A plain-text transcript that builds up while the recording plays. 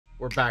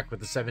we're back with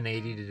the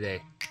 780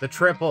 today. The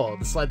triple,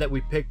 the sled that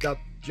we picked up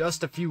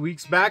just a few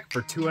weeks back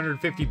for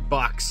 250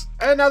 bucks.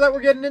 And now that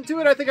we're getting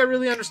into it, I think I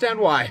really understand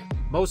why.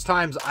 Most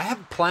times I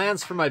have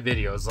plans for my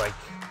videos, like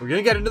we're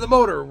gonna get into the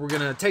motor, we're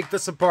gonna take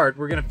this apart,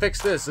 we're gonna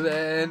fix this,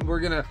 and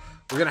we're gonna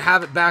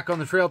have it back on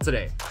the trail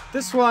today.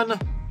 This one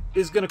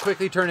is gonna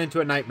quickly turn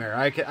into a nightmare.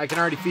 I can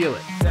already feel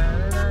it.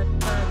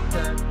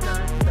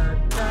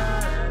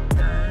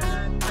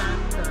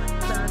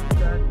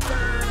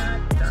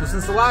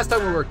 Since the last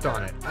time we worked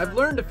on it, I've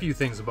learned a few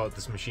things about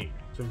this machine.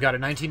 So we've got a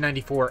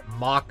 1994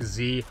 Mach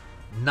Z.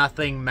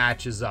 Nothing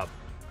matches up.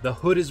 The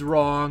hood is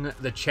wrong,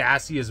 the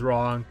chassis is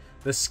wrong,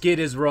 the skid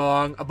is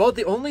wrong. About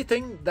the only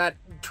thing that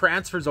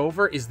transfers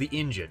over is the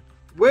engine,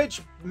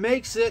 which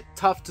makes it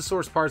tough to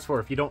source parts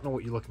for if you don't know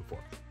what you're looking for.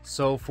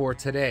 So for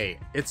today,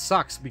 it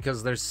sucks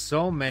because there's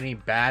so many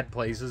bad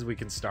places we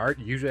can start.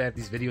 Usually I have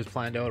these videos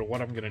planned out of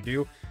what I'm gonna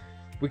do.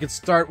 We could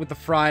start with the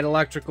fried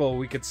electrical,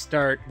 we could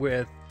start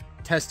with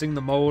testing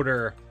the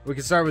motor, we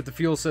can start with the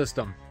fuel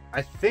system.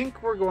 I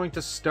think we're going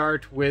to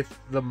start with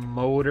the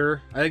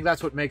motor. I think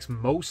that's what makes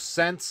most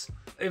sense.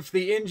 If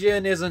the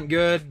engine isn't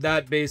good,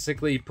 that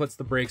basically puts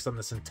the brakes on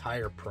this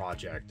entire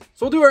project.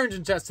 So we'll do our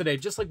engine test today,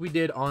 just like we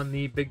did on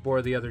the big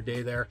bore the other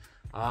day there.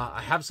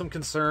 I have some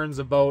concerns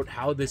about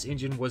how this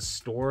engine was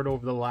stored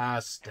over the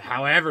last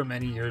however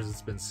many years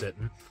it's been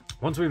sitting.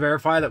 Once we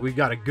verify that we've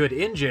got a good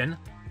engine,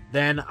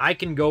 then I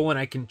can go and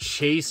I can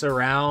chase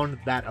around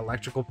that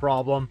electrical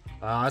problem.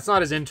 It's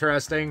not as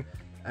interesting,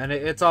 and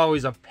it's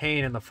always a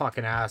pain in the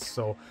fucking ass.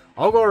 So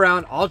I'll go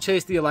around, I'll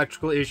chase the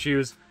electrical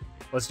issues.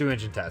 Let's do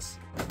engine tests.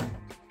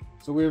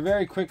 So we're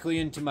very quickly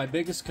into my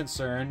biggest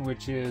concern,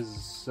 which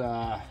is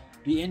the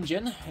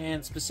engine,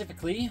 and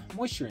specifically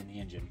moisture in the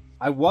engine.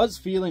 I was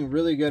feeling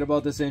really good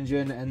about this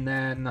engine, and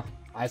then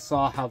I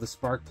saw how the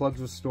spark plugs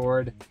were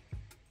stored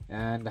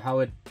and how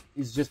it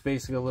is just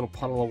basically a little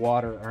puddle of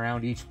water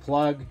around each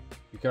plug,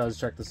 because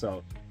check this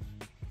out.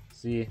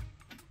 See,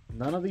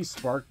 none of these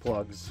spark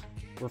plugs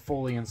were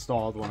fully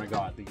installed when I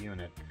got the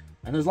unit.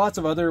 And there's lots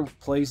of other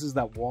places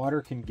that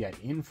water can get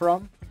in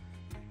from,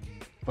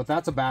 but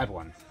that's a bad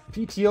one.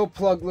 PTO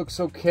plug looks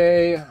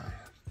okay.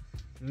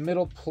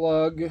 Middle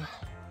plug,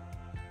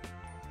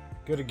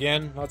 good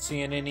again, not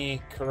seeing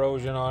any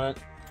corrosion on it.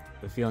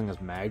 The feeling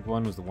this magged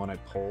one was the one I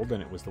pulled,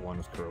 and it was the one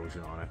with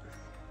corrosion on it.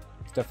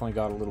 It's definitely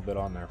got a little bit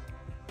on there.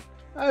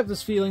 I have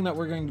this feeling that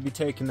we're going to be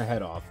taking the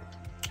head off.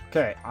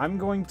 Okay, I'm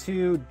going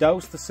to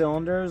douse the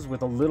cylinders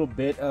with a little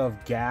bit of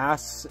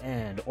gas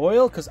and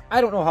oil, because I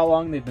don't know how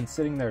long they've been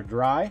sitting there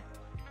dry,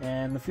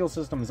 and the fuel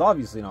system is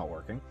obviously not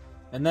working.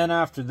 And then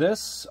after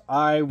this,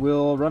 I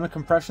will run a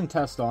compression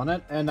test on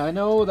it, and I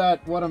know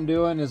that what I'm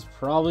doing is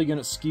probably going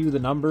to skew the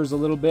numbers a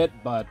little bit,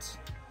 but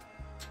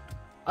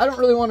I don't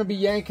really want to be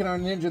yanking on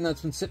an engine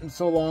that's been sitting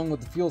so long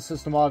with the fuel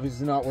system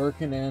obviously not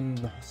working and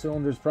the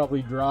cylinder's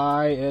probably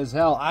dry as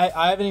hell.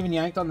 I haven't even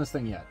yanked on this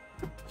thing yet.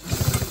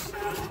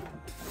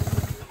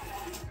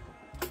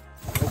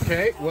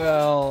 Okay,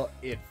 well,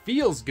 it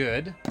feels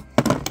good.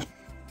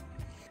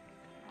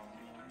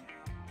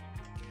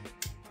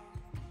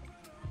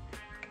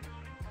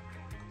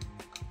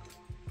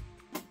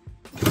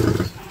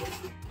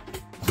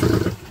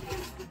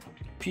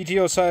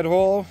 PTO side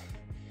hole.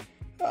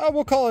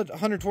 We'll call it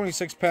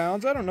 126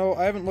 pounds. I don't know.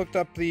 I haven't looked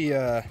up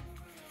the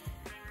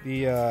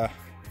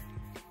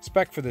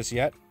spec for this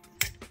yet.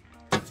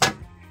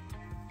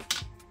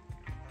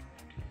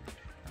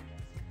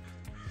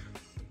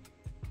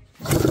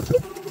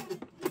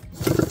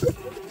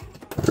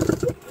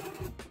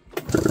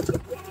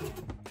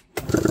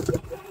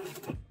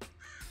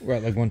 We're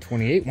at like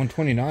 128,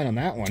 129 on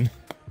that one.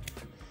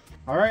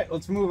 All right,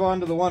 let's move on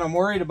to the one I'm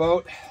worried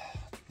about,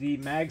 the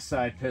mag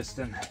side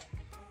piston.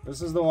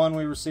 This is the one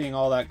we were seeing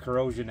all that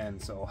corrosion in,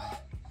 so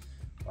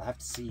we'll have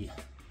to see.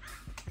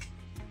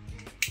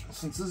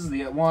 Since this is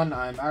the one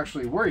I'm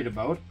actually worried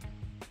about,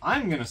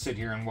 I'm gonna sit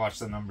here and watch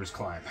the numbers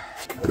climb.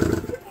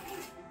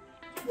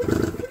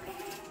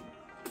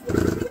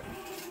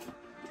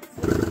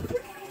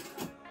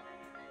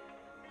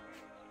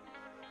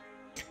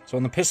 So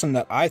on the piston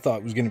that I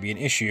thought was gonna be an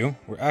issue,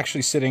 we're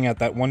actually sitting at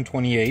that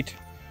 128,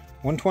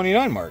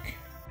 129 mark.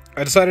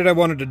 I decided I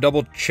wanted to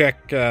double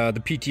check the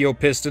PTO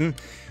piston,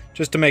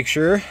 just to make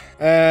sure.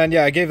 And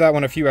yeah, I gave that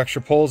one a few extra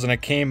pulls and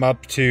it came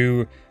up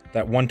to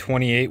that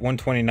 128,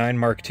 129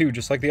 mark too,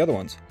 just like the other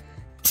ones.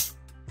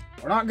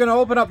 We're not gonna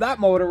open up that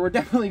motor. We're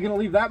definitely gonna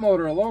leave that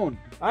motor alone.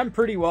 I'm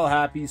pretty well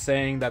happy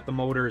saying that the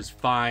motor is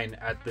fine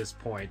at this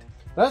point.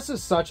 That's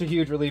just such a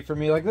huge relief for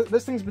me. Like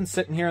this thing's been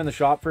sitting here in the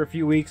shop for a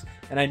few weeks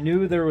and I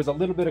knew there was a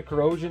little bit of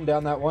corrosion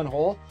down that one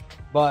hole,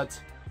 but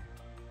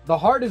the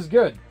heart is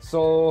good.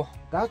 So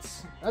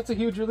that's a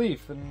huge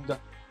relief. And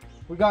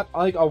we got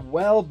like a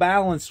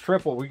well-balanced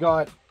triple. We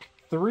got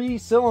 3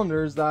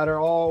 cylinders that are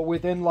all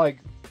within like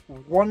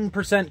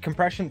 1%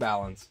 compression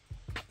balance.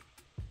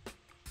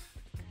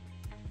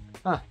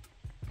 Huh.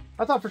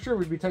 I thought for sure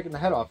we'd be taking the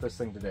head off this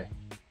thing today.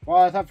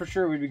 Well, I thought for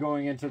sure we'd be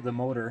going into the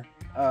motor.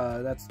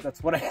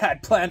 That's what I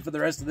had planned for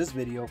the rest of this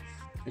video.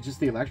 It's just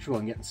the electrical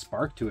and getting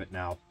spark to it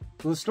now.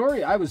 So the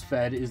story I was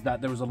fed is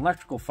that there was an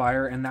electrical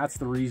fire and that's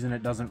the reason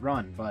it doesn't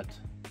run. But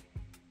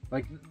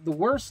like the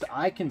worst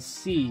I can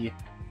see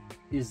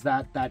is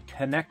that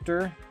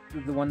connector,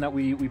 the one that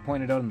we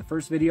pointed out in the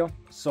first video.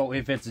 So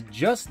if it's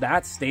just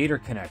that stator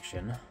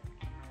connection,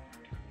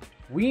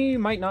 we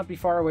might not be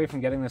far away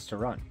from getting this to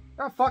run.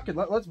 Ah, fuck it.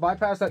 Let's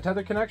bypass that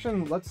tether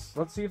connection. Let's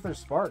see if there's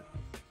spark.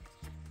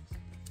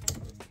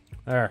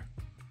 There.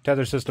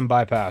 Tether system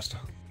bypassed.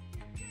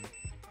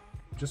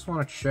 Just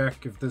want to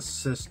check if this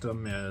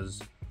system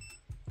is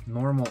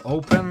normal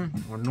open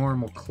or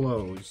normal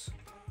close.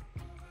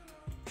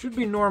 Should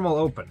be normal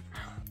open.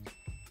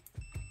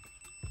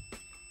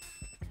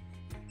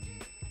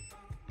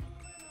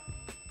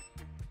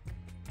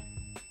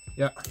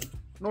 Yeah,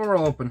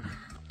 normal open.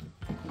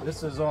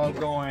 This is all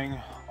going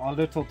a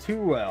little too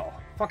well.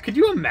 Fuck, could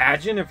you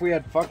imagine if we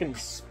had fucking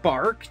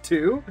spark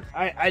too?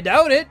 I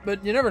doubt it,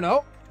 but you never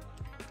know.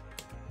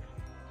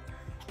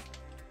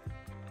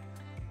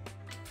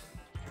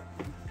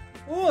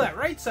 Oh, that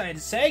right side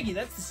is saggy.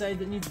 That's the side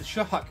that needs the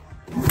shock.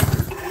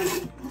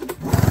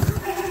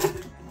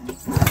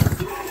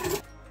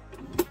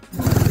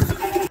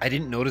 I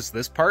didn't notice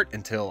this part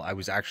until I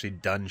was actually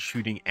done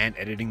shooting and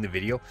editing the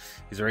video.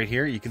 Is right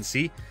here, you can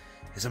see,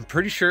 is I'm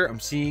pretty sure I'm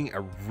seeing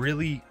a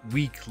really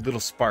weak little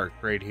spark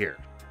right here.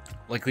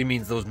 Likely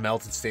means those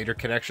melted stator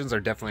connections are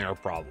definitely our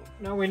problem.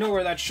 Now we know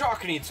where that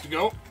shock needs to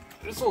go.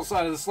 This whole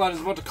side of the sled is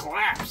about to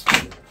collapse.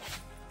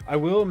 I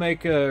will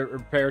make a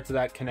repair to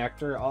that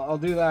connector. I'll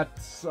do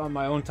that on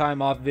my own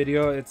time off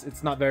video.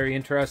 It's not very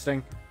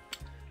interesting.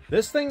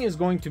 This thing is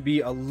going to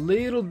be a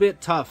little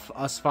bit tough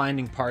us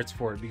finding parts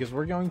for it because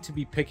we're going to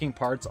be picking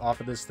parts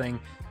off of this thing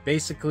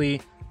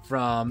basically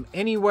from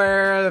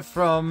anywhere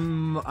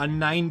from a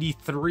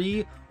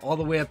 93 all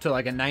the way up to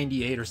like a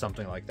 98 or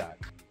something like that.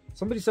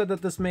 Somebody said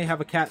that this may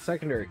have a cat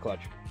secondary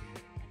clutch.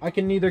 I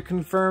can neither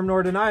confirm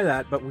nor deny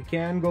that, but we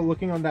can go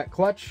looking on that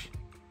clutch,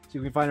 see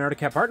if we can find an Arctic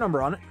Cat part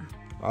number on it.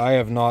 I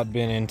have not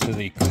been into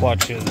the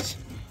clutches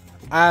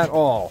at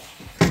all.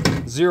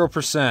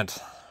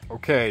 0%.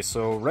 Okay,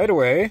 so right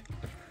away,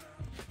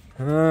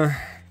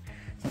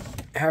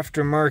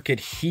 aftermarket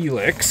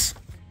Helix.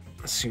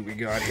 Let's see what we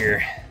got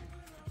here.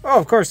 Oh,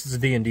 of course it's a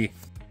D&D.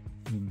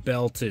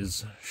 Belt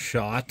is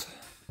shot.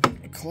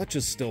 The clutch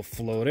is still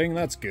floating,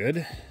 that's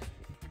good.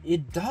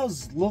 It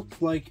does look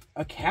like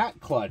a cat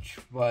clutch,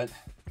 but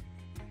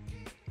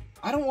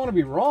I don't want to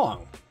be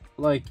wrong.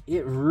 Like,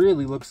 it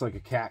really looks like a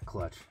cat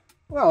clutch.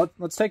 Well,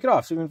 let's take it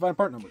off so we can find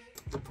part number.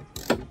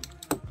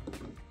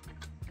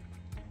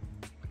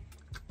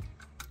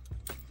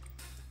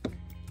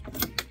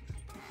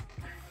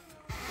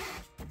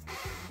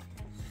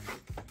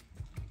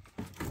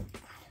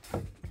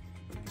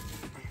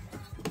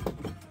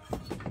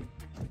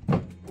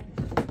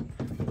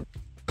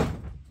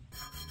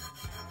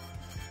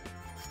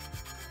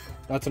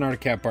 That's an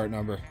Arctic Cat part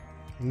number.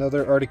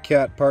 Another Arctic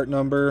Cat part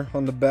number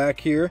on the back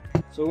here.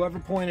 So whoever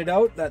pointed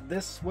out that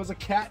this was a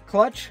cat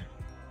clutch,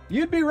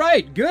 you'd be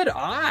right. Good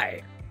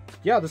eye.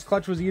 Yeah, this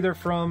clutch was either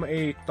from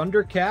a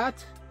Thundercat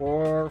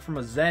or from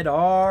a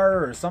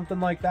ZR or something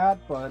like that,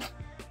 but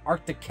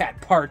Arctic Cat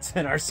parts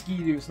in our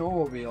Ski-Doo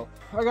snowmobile.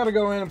 I gotta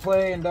go in and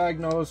play and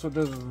diagnose with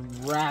this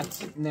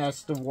rat's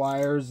nest of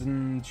wires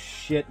and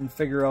shit and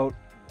figure out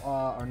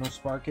our no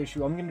spark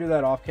issue. I'm gonna do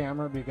that off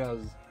camera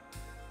because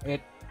it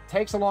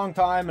takes a long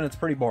time and it's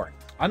pretty boring.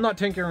 I'm not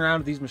tinkering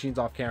around with these machines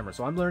off camera,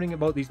 so I'm learning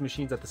about these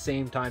machines at the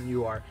same time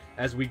you are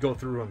as we go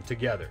through them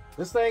together.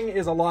 This thing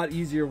is a lot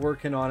easier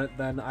working on it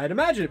than I'd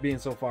imagine it being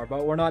so far,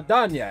 but we're not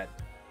done yet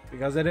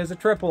because it is a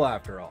triple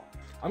after all.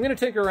 I'm gonna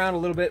tinker around a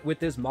little bit with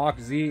this Mach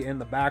Z in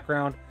the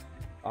background.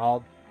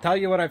 I'll tell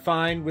you what I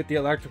find with the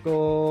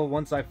electrical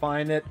once I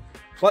find it,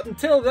 but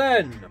until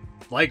then,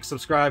 like,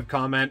 subscribe,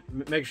 comment,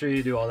 make sure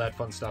you do all that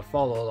fun stuff,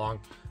 follow along.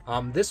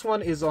 This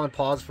one is on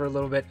pause for a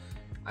little bit.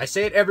 I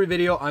say it every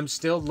video, I'm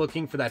still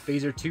looking for that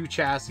PHAZER 2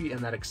 chassis and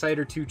that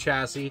Exciter 2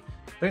 chassis.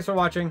 Thanks for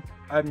watching.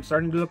 I'm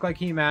starting to look like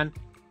He-Man.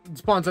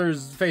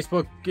 Sponsors,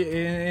 Facebook,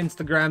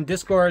 Instagram,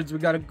 Discords. We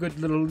got a good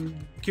little,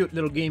 cute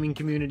little gaming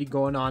community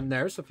going on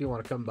there. So if you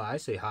want to come by,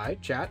 say hi,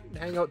 chat,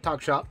 hang out,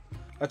 talk shop.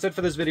 That's it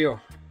for this video.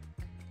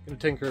 Gonna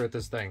tinker with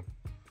this thing.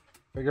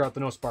 Figure out the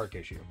no spark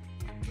issue.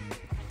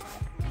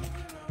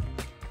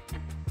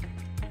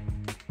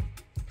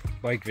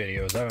 Bike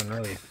videos, I haven't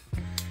really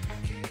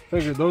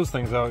figured those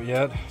things out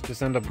yet.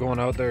 Just end up going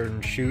out there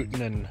and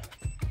shooting and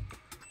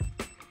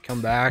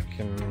come back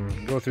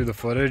and go through the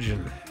footage,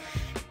 and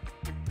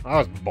that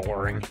was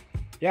boring.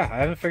 Yeah, I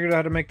haven't figured out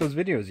how to make those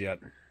videos yet.